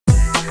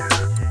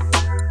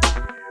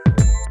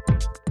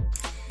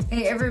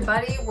Hey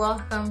everybody,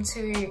 welcome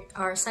to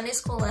our Sunday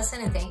school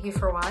lesson and thank you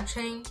for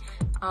watching.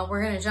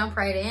 We're going to jump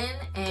right in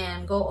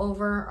and go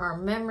over our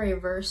memory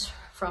verse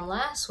from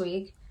last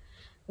week,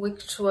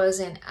 which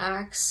was in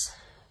Acts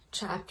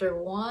chapter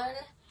 1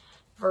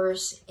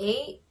 verse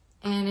 8,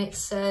 and it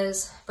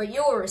says, "But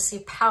you will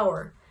receive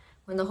power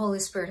when the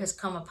Holy Spirit has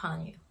come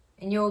upon you,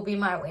 and you will be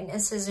my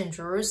witnesses in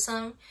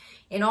Jerusalem,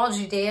 in all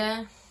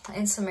Judea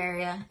and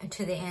Samaria, and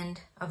to the end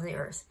of the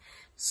earth."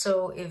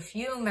 So if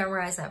you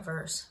memorize that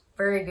verse,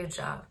 very good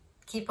job.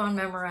 Keep on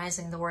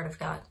memorizing the Word of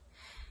God.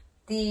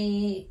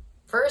 The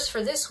verse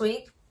for this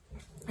week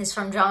is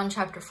from John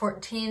chapter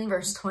 14,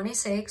 verse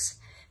 26.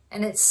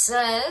 And it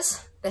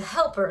says, "The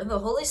Helper, the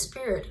Holy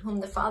Spirit, whom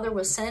the Father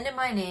will send in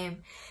my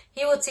name,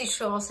 he will teach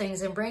you all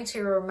things and bring to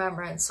your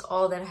remembrance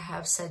all that I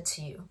have said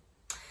to you."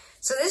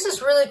 So this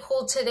is really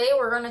cool. Today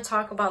we're going to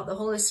talk about the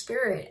Holy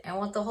Spirit and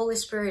what the Holy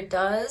Spirit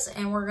does.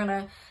 And we're going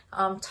to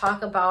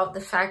talk about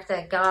the fact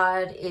that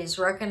God is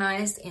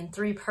recognized in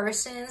three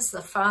persons: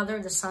 the Father,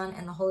 the Son,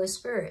 and the Holy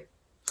Spirit.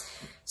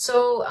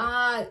 So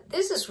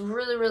this is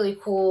really, really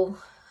cool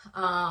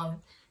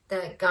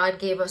that God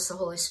gave us the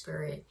Holy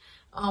Spirit.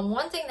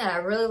 One thing that I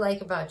really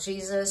like about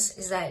Jesus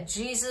is that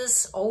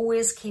Jesus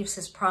always keeps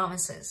his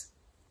promises.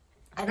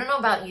 I don't know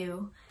about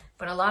you,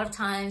 but a lot of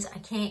times I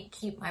can't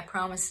keep my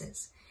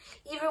promises.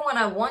 Even when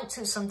I want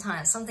to,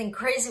 sometimes something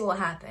crazy will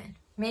happen.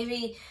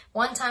 Maybe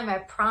one time I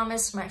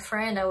promised my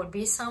friend I would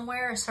be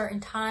somewhere a certain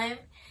time,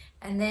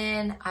 and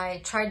then I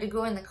tried to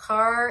go in the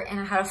car and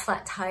I had a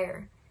flat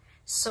tire.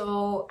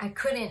 So I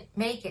couldn't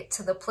make it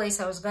to the place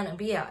I was going to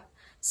be at.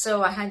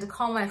 So I had to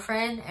call my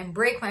friend and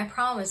break my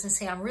promise and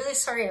say, "I'm really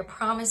sorry, I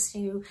promised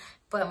you,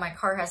 but my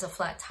car has a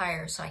flat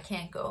tire, so I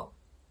can't go."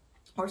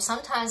 Or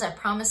sometimes I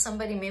promise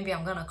somebody, maybe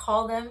I'm going to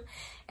call them,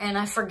 and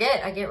I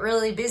forget. I get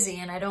really busy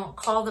and I don't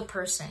call the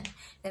person.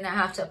 Then I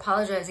have to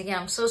apologize again.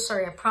 "I'm so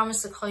sorry, I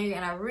promised to call you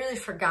and I really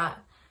forgot."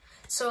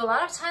 So a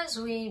lot of times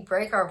we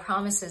break our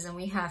promises and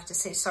we have to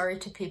say sorry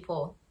to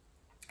people.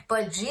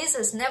 But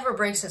Jesus never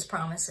breaks his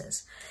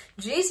promises.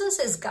 Jesus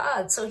is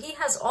God, so he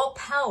has all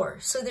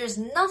power. So there's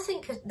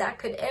nothing that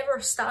could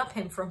ever stop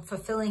him from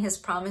fulfilling his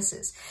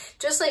promises.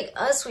 Just like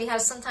us, we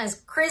have sometimes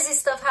crazy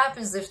stuff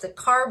happens. If the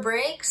car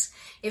breaks,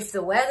 if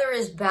the weather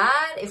is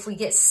bad, if we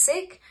get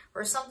sick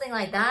or something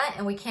like that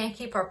and we can't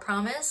keep our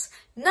promise,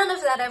 none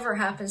of that ever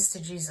happens to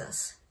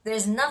Jesus.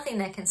 There's nothing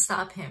that can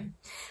stop him.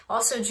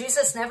 Also,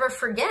 Jesus never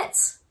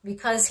forgets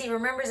because he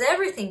remembers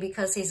everything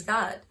because he's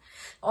God.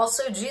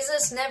 Also,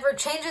 Jesus never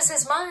changes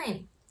his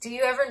mind. Do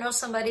you ever know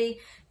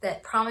somebody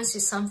that promised you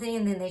something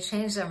and then they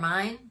change their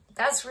mind?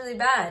 That's really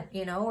bad.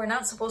 You know, we're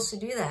not supposed to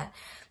do that.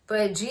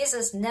 But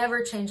Jesus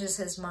never changes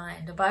his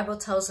mind. The Bible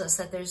tells us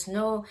that there's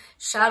no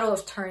shadow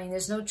of turning.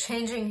 There's no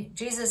changing.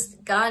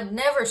 God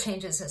never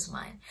changes his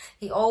mind.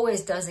 He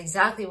always does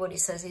exactly what he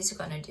says he's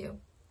going to do.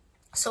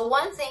 So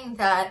one thing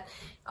that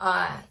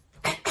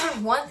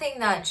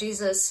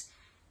Jesus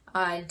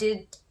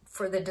did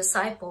for the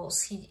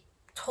disciples, he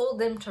told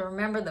them to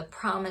remember the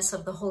promise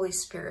of the Holy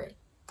Spirit.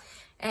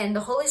 And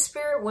the Holy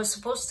Spirit was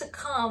supposed to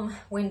come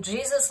when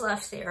Jesus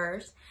left the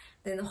earth.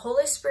 Then the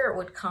Holy Spirit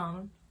would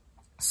come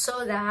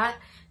so that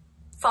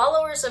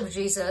followers of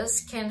Jesus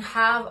can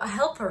have a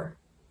helper,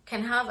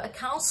 can have a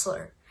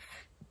counselor.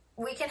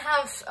 We can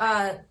have,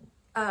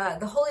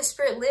 the Holy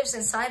Spirit lives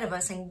inside of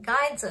us and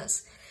guides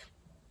us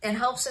and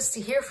helps us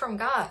to hear from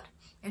God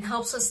and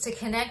helps us to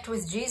connect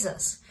with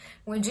Jesus.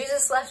 When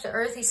Jesus left the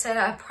earth, he said,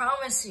 "I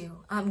promise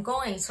you, I'm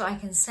going so I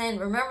can send."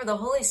 Remember, the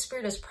Holy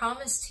Spirit has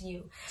promised to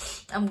you,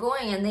 "I'm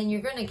going, and then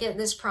you're going to get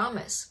this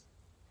promise."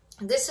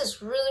 This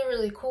is really,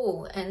 really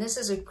cool. And this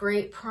is a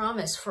great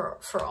promise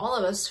for all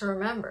of us to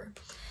remember.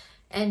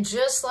 And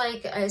just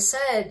like I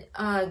said,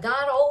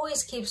 God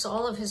always keeps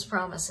all of his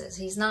promises.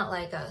 He's not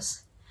like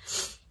us.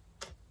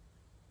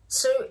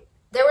 So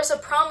there was a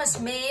promise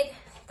made.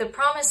 The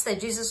promise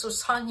that Jesus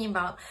was talking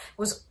about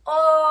was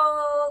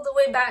all the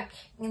way back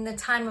in the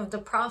time of the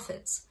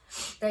prophets.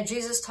 That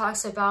Jesus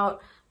talks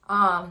about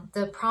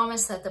the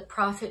promise that the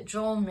prophet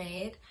Joel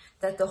made,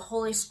 that the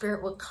Holy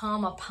Spirit would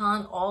come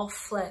upon all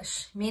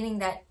flesh, meaning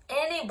that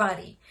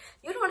anybody,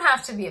 you don't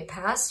have to be a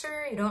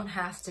pastor, you don't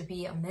have to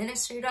be a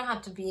minister, you don't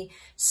have to be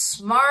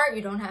smart,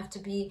 you don't have to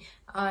be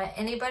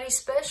anybody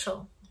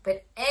special,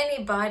 but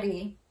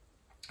anybody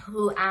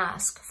who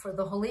asks for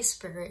the Holy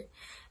Spirit.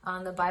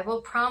 The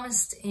Bible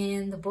promised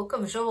in the book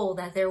of Joel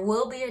that there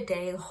will be a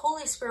day the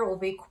Holy Spirit will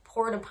be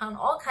poured upon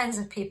all kinds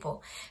of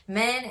people,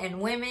 men and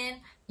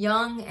women,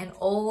 young and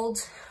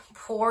old,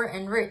 poor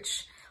and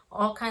rich,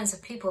 all kinds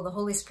of people. The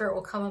Holy Spirit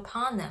will come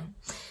upon them.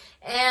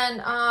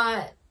 And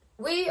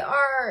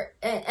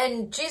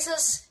and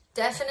Jesus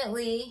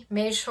definitely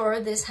made sure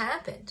this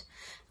happened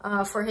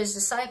for his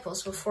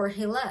disciples before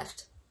he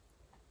left,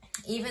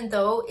 even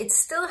though it's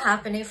still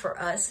happening for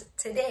us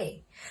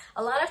today.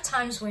 A lot of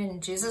times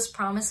when Jesus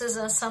promises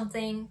us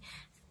something,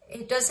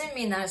 it doesn't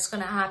mean that it's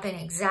going to happen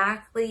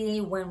exactly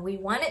when we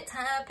want it to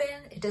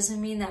happen. It doesn't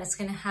mean that it's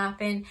going to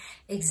happen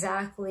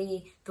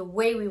exactly the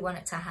way we want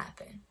it to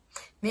happen.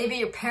 Maybe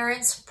your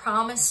parents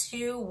promised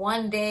you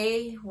one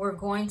day we're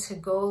going to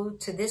go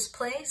to this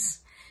place.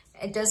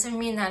 It doesn't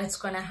mean that it's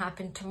going to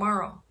happen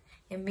tomorrow.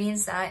 It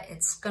means that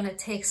it's going to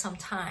take some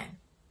time.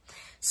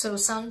 So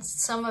some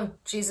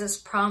of Jesus'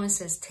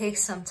 promises take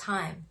some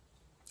time.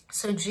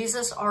 So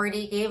Jesus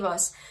already gave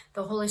us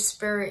the Holy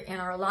Spirit in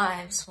our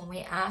lives when we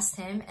asked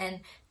him.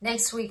 And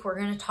next week, we're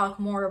going to talk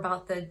more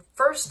about the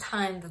first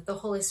time that the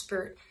Holy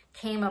Spirit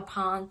came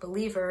upon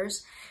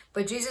believers.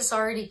 But Jesus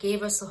already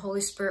gave us the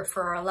Holy Spirit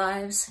for our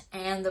lives.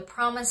 And the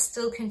promise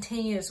still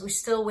continues. We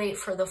still wait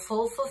for the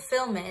full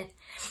fulfillment,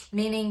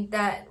 meaning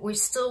that we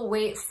still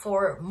wait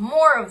for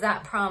more of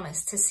that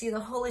promise to see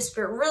the Holy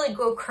Spirit really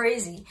go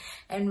crazy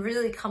and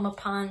really come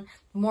upon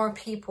more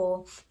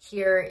people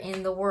here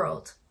in the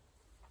world.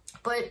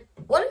 But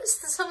what is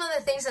some of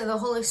the things that the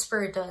Holy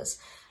Spirit does?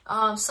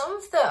 Some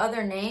of the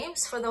other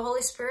names for the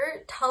Holy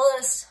Spirit tell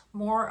us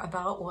more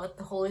about what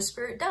the Holy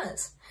Spirit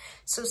does.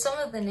 So some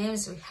of the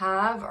names we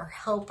have are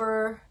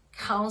helper,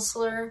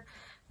 counselor,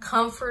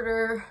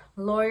 comforter,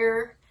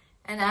 lawyer,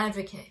 and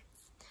advocate.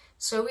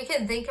 So we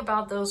can think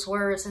about those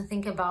words and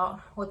think about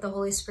what the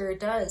Holy Spirit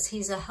does.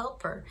 He's a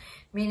helper,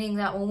 meaning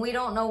that when we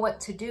don't know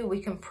what to do,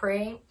 we can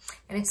pray.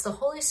 And it's the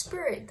Holy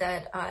Spirit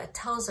that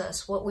tells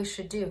us what we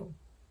should do.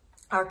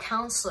 Our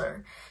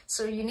counselor.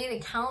 So you need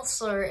a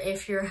counselor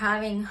if you're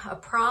having a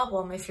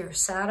problem, if you're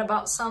sad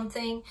about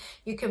something,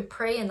 you can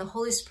pray and the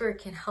Holy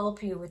Spirit can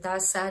help you with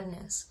that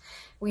sadness.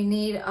 We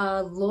need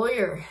a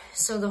lawyer.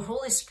 So the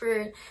Holy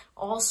Spirit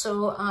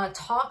also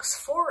talks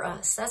for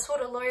us. That's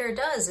what a lawyer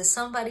does, is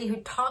somebody who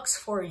talks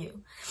for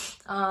you.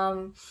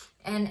 An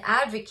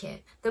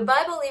advocate. The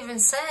Bible even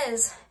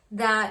says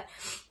that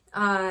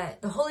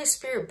the Holy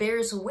Spirit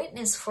bears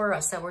witness for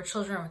us that we're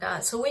children of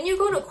God. So when you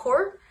go to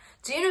court,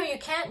 do you know you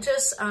can't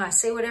just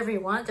say whatever you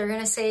want? They're going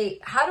to say,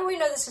 how do we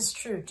know this is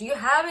true? Do you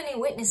have any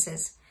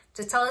witnesses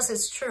to tell us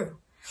it's true?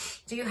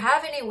 Do you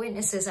have any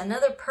witnesses,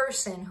 another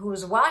person who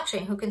is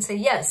watching who can say,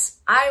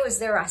 yes, I was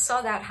there, I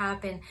saw that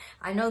happen,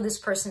 I know this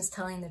person's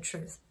telling the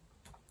truth?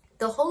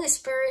 The Holy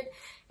Spirit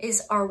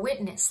is our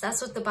witness.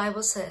 That's what the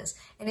Bible says.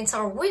 And it's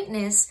our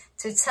witness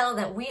to tell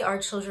that we are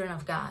children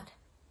of God.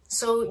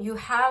 So you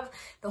have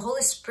the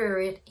Holy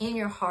Spirit in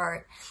your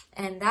heart,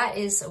 and that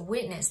is a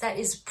witness. That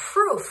is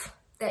proof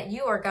that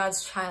you are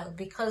God's child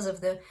because of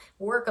the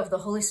work of the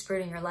Holy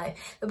Spirit in your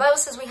life. The Bible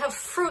says we have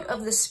fruit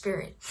of the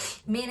Spirit,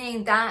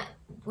 meaning that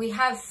we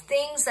have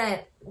things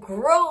that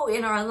grow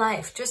in our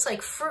life, just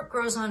like fruit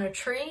grows on a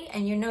tree,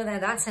 and you know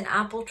that that's an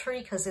apple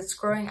tree because it's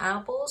growing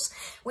apples.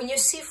 When you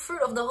see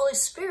fruit of the Holy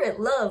Spirit,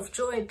 love,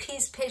 joy,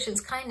 peace,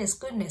 patience, kindness,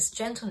 goodness,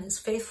 gentleness,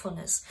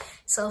 faithfulness,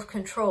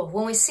 self-control.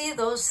 When we see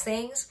those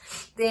things,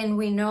 then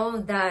we know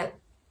that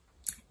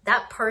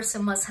that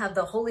person must have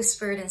the Holy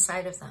Spirit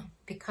inside of them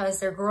because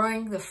they're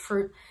growing the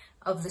fruit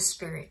of the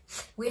Spirit.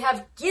 We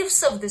have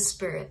gifts of the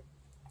Spirit.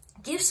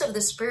 Gifts of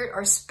the Spirit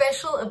are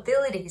special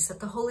abilities that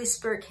the Holy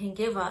Spirit can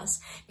give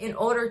us in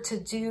order to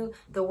do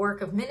the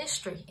work of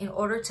ministry, in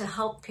order to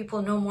help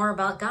people know more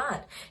about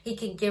God. He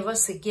can give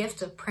us the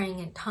gift of praying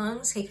in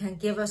tongues. He can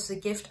give us the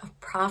gift of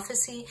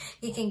prophecy.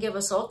 He can give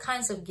us all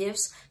kinds of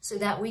gifts so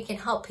that we can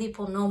help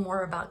people know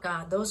more about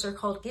God. Those are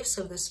called gifts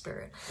of the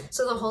Spirit.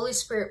 So the Holy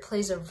Spirit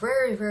plays a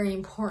very, very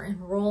important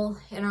role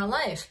in our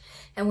life.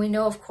 And we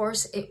know, of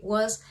course, it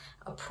was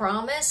a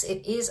promise.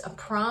 It is a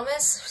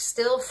promise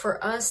still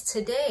for us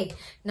today,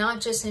 not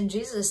just in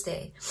Jesus'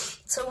 day.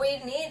 So we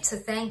need to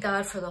thank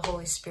God for the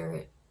Holy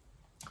Spirit.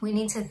 We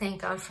need to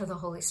thank God for the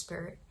Holy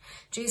Spirit.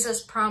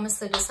 Jesus promised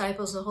the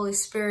disciples the Holy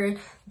Spirit.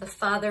 The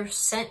Father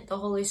sent the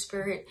Holy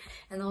Spirit,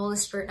 and the Holy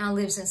Spirit now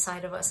lives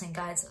inside of us and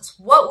guides us.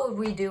 What would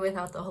we do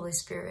without the Holy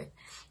Spirit?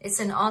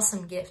 It's an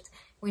awesome gift.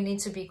 We need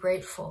to be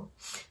grateful.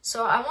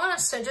 So I want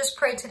us to just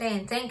pray today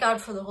and thank God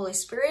for the Holy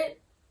Spirit.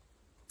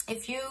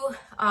 If you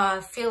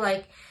feel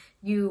like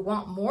you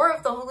want more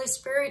of the Holy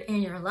Spirit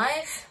in your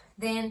life,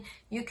 then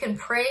you can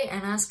pray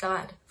and ask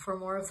God for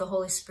more of the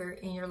Holy Spirit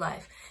in your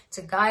life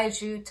to guide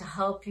you, to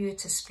help you,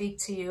 to speak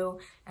to you,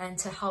 and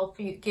to help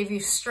you, give you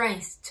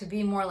strength to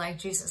be more like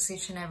Jesus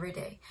each and every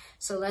day.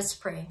 So let's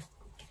pray.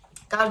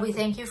 God, we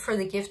thank you for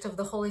the gift of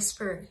the Holy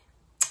Spirit.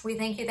 We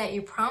thank you that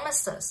you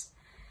promised us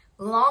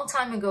a long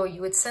time ago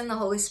you would send the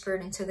Holy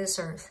Spirit into this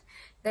earth.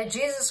 That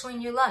Jesus,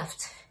 when you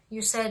left,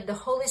 you said the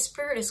Holy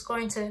Spirit is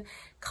going to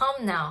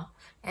come now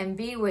and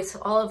be with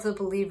all of the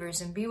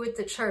believers and be with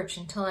the church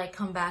until I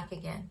come back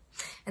again.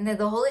 And that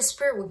the Holy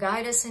Spirit will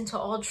guide us into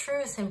all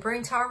truth and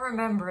bring to our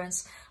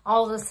remembrance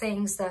all the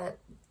things that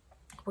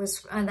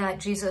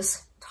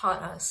Jesus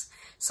taught us.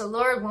 So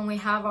Lord, when we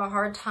have a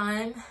hard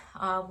time,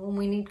 when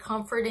we need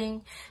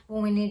comforting,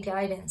 when we need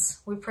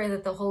guidance, we pray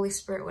that the Holy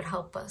Spirit would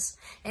help us.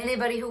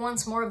 Anybody who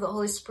wants more of the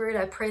Holy Spirit,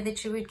 I pray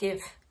that you would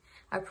give.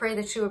 I pray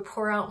that you would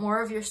pour out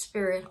more of your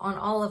Spirit on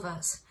all of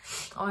us,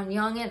 on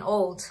young and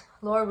old.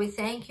 Lord, we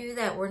thank you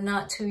that we're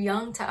not too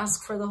young to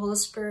ask for the Holy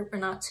Spirit. We're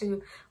not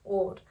too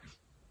old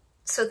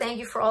So thank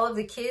you for all of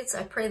the kids.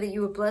 I pray that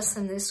you would bless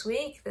them this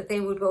week, that they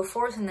would go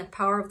forth in the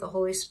power of the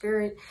Holy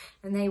Spirit,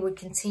 and they would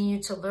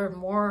continue to learn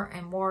more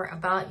and more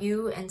about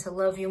you and to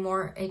love you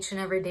more each and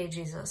every day,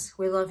 Jesus.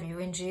 We love you.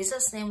 In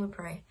Jesus' name we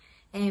pray.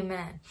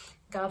 Amen.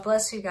 God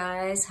bless you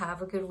guys.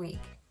 Have a good week.